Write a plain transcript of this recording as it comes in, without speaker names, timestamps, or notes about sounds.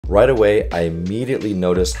Right away, I immediately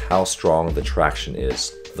noticed how strong the traction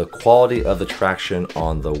is. The quality of the traction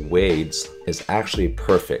on the Wades is actually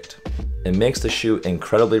perfect. It makes the shoe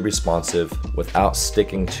incredibly responsive without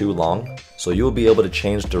sticking too long, so you'll be able to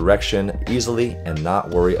change direction easily and not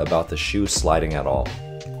worry about the shoe sliding at all.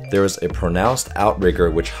 There is a pronounced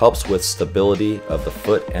outrigger which helps with stability of the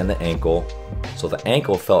foot and the ankle, so the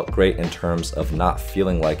ankle felt great in terms of not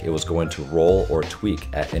feeling like it was going to roll or tweak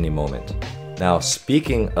at any moment. Now,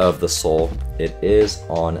 speaking of the sole, it is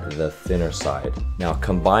on the thinner side. Now,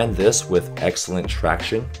 combine this with excellent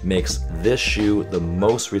traction makes this shoe the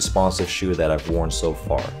most responsive shoe that I've worn so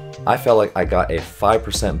far. I felt like I got a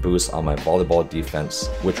 5% boost on my volleyball defense,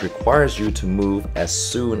 which requires you to move as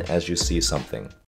soon as you see something.